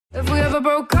If we ever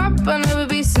broke up, I'd never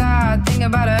be sad. Think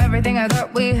about everything I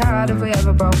thought we had if we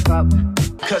ever broke up.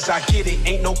 Cause I get it,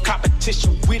 ain't no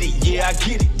competition with it, yeah, I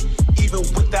get it. Even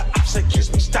with the ops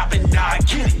against me stopping, now I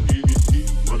get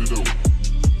it. Run it over.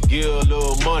 Give a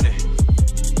little money.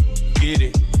 Get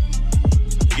it.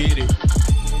 Get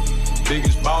it.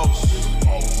 Biggest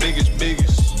boss. Biggest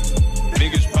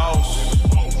boss.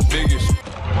 Biggest.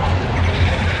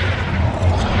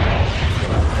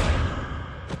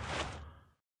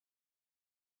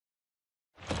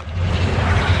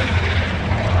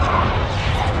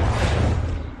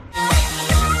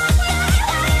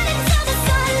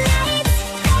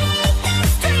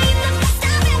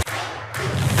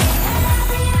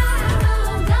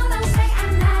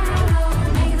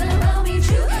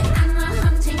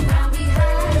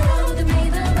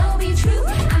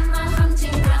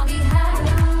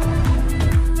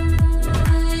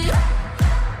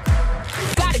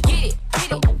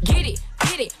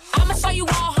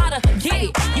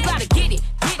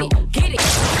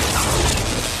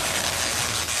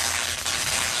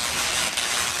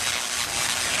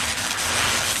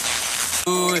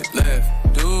 Do it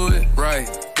left, do it right,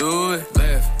 do it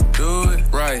left, do it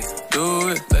right, do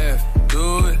it left,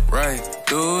 do it right,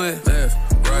 do it left,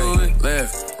 right,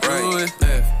 left, right,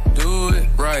 left, do it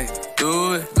right,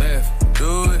 do it left,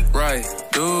 do it right,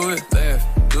 do it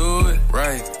left, do it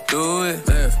right, do it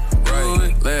left,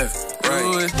 right, left,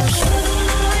 right.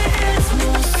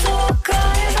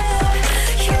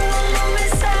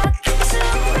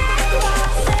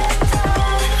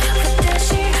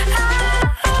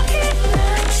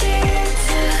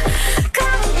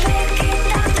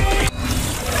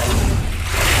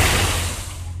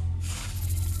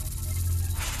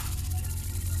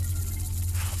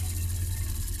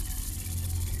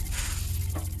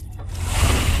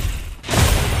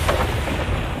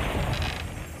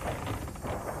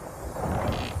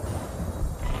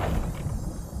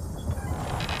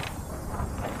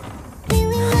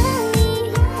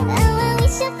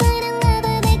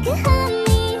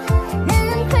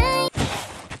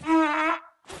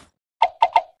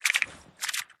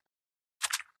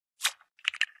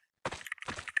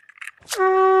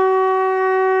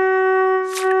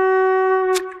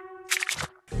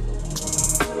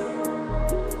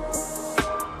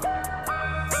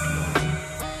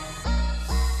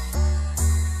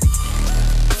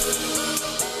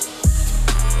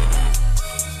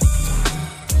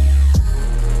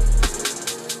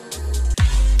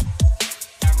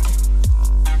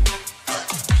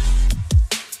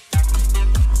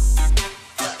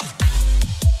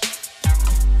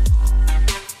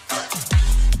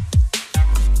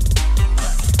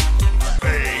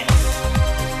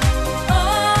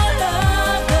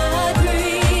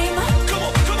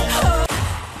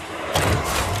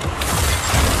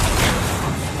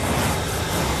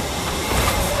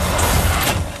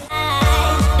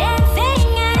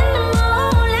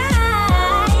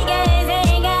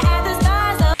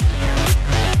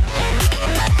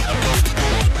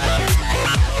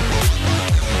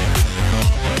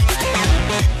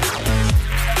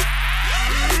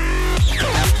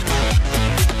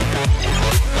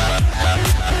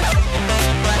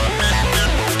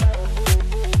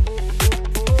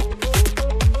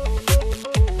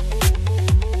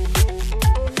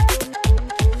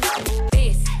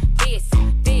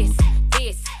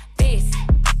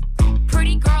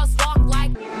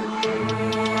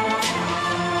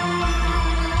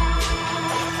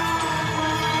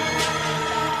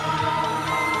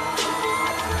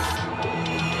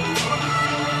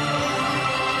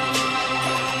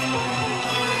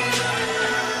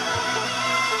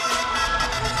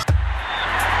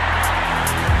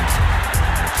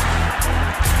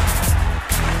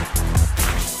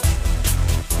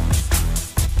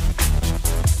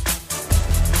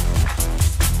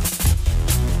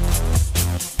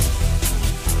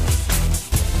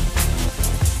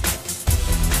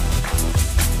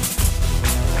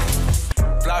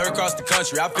 Across the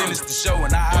country, I finished the show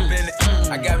and I hop in it.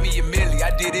 I got me a milli,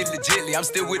 I did it legitly. I'm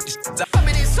still with the shit. I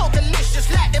mean, it's so delicious,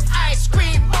 like them ice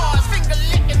cream bars, finger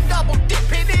licking, double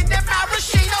dipping in that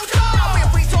maraschino jar. Now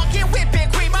if we talking whipping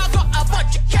cream, I got a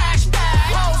bunch of cash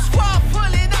bags. Whole squad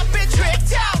pulling up in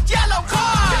tricked out yellow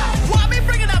cars. Why me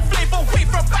bringing up flavor way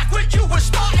from back when you were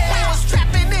starting? We was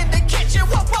trapping in the kitchen,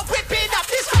 what whipping up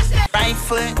this hustle. Right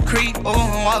foot creep,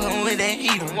 walking with that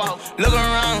heater. Look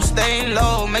around, stay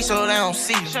low, make sure they don't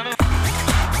see you.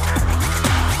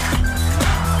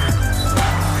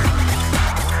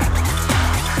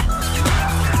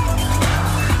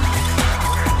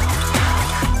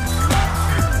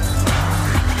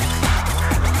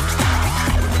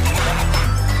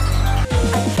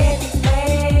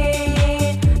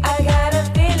 I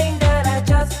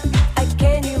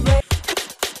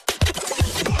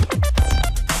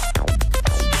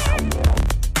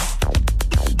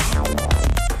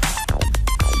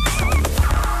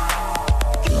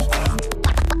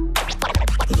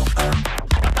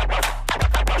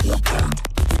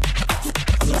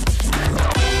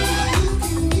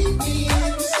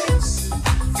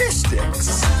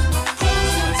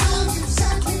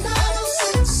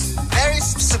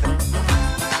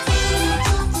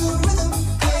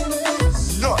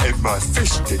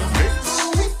fish get licked.